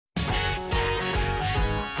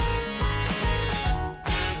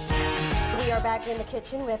We're back in the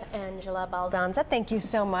kitchen with Angela Baldanza. Thank you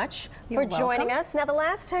so much You're for joining welcome. us. Now, the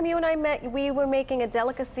last time you and I met, we were making a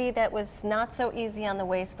delicacy that was not so easy on the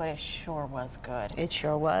waist, but it sure was good. It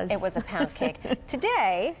sure was. It was a pound cake.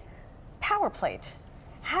 Today, Power Plate.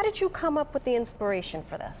 How did you come up with the inspiration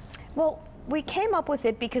for this? Well, we came up with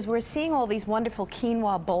it because we're seeing all these wonderful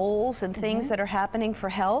quinoa bowls and things that are happening for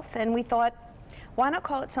health, and we thought, why not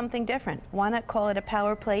call it something different? Why not call it a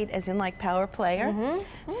power plate, as in like power player?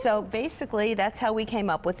 So basically, that's how we came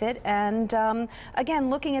up with it. And again,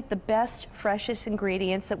 looking at the best, freshest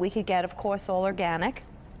ingredients that we could get, of course, all organic,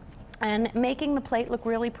 and making the plate look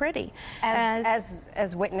really pretty.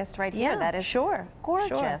 As witnessed right here, that is gorgeous.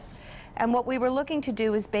 Sure. And what we were looking to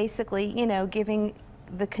do is basically, you know, giving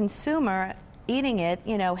the consumer eating it,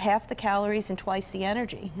 you know, half the calories and twice the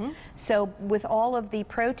energy. So with all of the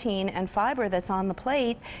protein and fiber that's on the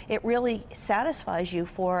plate, it really satisfies you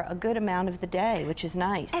for a good amount of the day, which is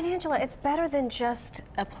nice. And Angela, it's better than just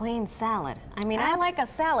a plain salad. I mean, I like a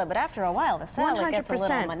salad, but after a while, the salad gets a little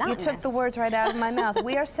monotonous. You took the words right out of my mouth.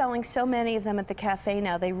 We are selling so many of them at the cafe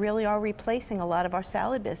now. They really are replacing a lot of our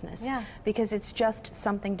salad business. Yeah. Because it's just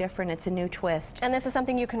something different. It's a new twist. And this is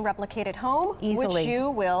something you can replicate at home, easily. which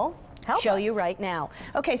you will show you right now.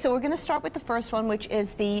 Okay, so we're going to start with the first one, which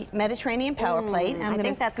is the Mediterranean Power Plate. And I'm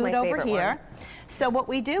going to scoot over here. So what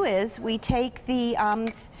we do is we take the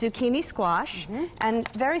zucchini squash,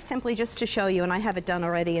 and very simply, just to show you, and I have it done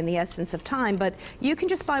already in the essence of time, but you can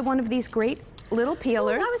just buy one of these great little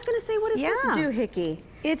peelers. I was going to say, what does this do, Hickey?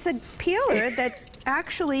 It's a peeler that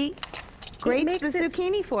actually grates the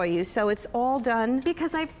zucchini for you, so it's all done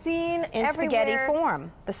because I've seen in spaghetti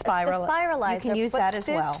form. The spiralizer. You can use that as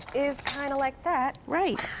well. This is kind of like that.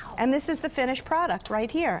 Right. Wow. And this is the finished product right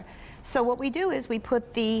here. So what we do is we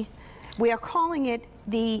put the, we are calling it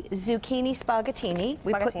the zucchini spaghettini.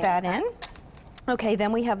 We put that in. Okay,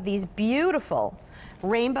 then we have these beautiful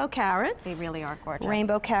rainbow carrots. They really are gorgeous.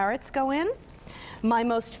 Rainbow carrots go in. My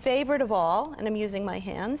most favorite of all, and I'm using my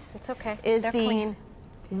hands. It's okay. Is They're the clean.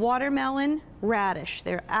 Watermelon radish.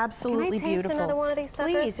 They're absolutely beautiful. Can I taste another one of these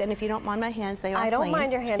suckers? Please, and if you don't mind my hands, they are clean. I don't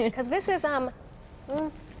mind your hands, because this is a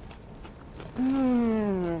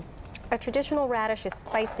traditional radish is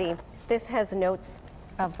spicy. This has notes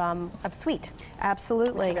of sweet.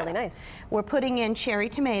 Absolutely. Which is really nice. We're putting in cherry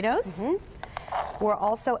tomatoes. We're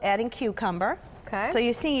also adding cucumber. Okay. So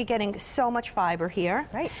you see you're getting so much fiber here.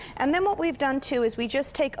 Right. And then what we've done too is we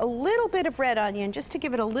just take a little bit of red onion just to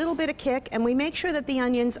give it a little bit of kick, and we make sure that the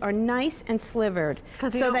onions are nice and slivered.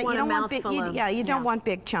 Because you don't want a mouthful of... Yeah, you don't want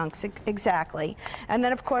big chunks, exactly. And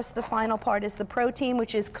then of course the final part is the protein,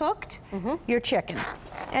 which is cooked, your chicken.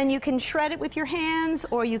 And you can shred it with your hands,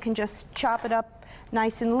 or you can just chop it up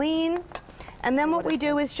nice and lean. And then what we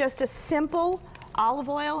do is just a simple olive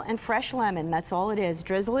oil and fresh lemon. That's all it is.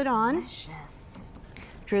 Drizzle it on. Delicious.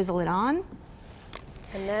 Drizzle it on.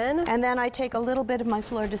 And then I take a little bit of my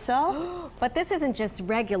fleur de sel. But this isn't just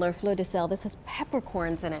regular fleur de sel. This has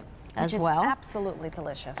peppercorns in it. As well. Which is absolutely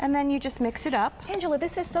delicious. And then you just mix it up. Angela,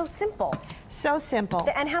 this is so simple. So simple.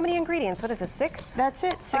 And how many ingredients? What is this, 6? That's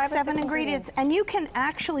it, 6, 7 ingredients. And you can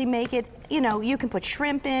actually make it, you know, you can put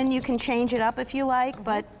shrimp in, you can change it up if you like,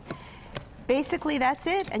 but basically that's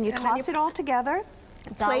it. And you toss it all together.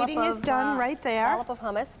 Plating is done right there. Dollop of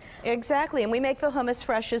hummus. Exactly, and we make the hummus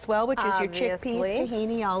fresh as well, which is your chickpeas,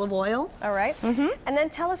 tahini, olive oil. All right. And then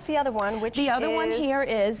tell us the other one, which is... The other one here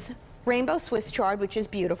is rainbow Swiss chard, which is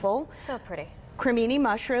beautiful. So pretty. Cremini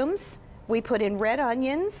mushrooms. We put in red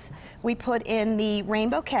onions, we put in the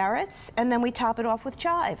rainbow carrots, and then we top it off with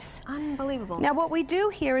chives. Unbelievable. Now what we do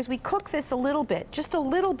here is we cook this a little bit, just a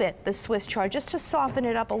little bit, the Swiss chard, just to soften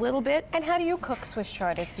it up a little bit. And how do you cook Swiss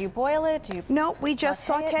chard? Do you boil it? Do you No, we just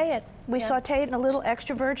saute it. We saute it in a little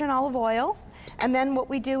extra virgin olive oil, and then what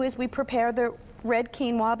we do is we prepare the red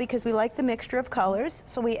quinoa because we like the mixture of colors,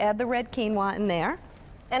 so we add the red quinoa in there.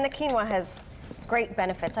 And the quinoa has great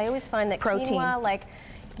benefits. I always find that quinoa, like,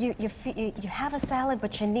 you have a salad,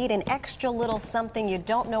 but you need an extra little something. You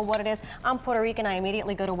don't know what it is. I'm Puerto Rican. I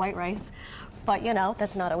immediately go to white rice. But, you know,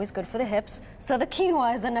 that's not always good for the hips. So the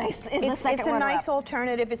quinoa is a nice, It's a nice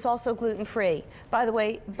alternative. It's also gluten-free. By the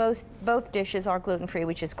way, both dishes are gluten-free,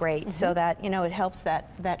 which is great. So that, you know, it helps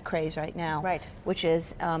that craze right now. Right. Which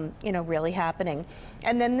is, you know, really happening.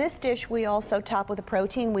 And then this dish we also top with a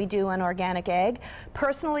protein. We do an organic egg.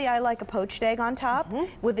 Personally, I like a poached egg on top,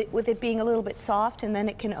 with it being a little bit soft, and then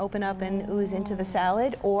it can open up and ooze into the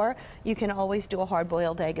salad. Or you can always do a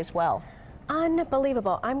hard-boiled egg as well.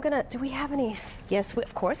 Unbelievable. Do we have any? Yes,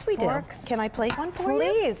 of course we forks? do. Can I plate one for you?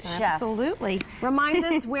 Please, Chef. Absolutely. Remind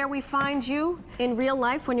us where we find you in real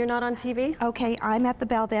life when you're not on TV. Okay, I'm at the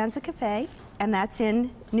Baldanza Cafe and that's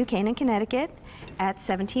in New Canaan, Connecticut at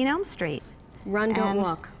 17 Elm Street. Run, don't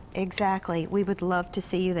walk. Exactly. We would love to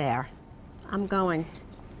see you there. I'm going.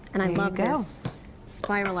 And I love this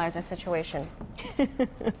spiralizer situation.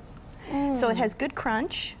 So it has good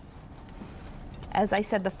crunch. As I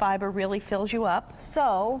said, the fiber really fills you up.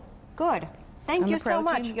 So good. Thank you so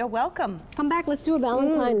much. You're welcome. Come back, let's do a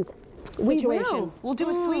Valentine's situation. We'll do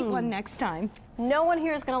a sweet one next time. No one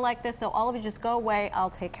here is going to like this, so all of you just go away. I'll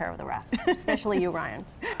take care of the rest, especially you, Ryan.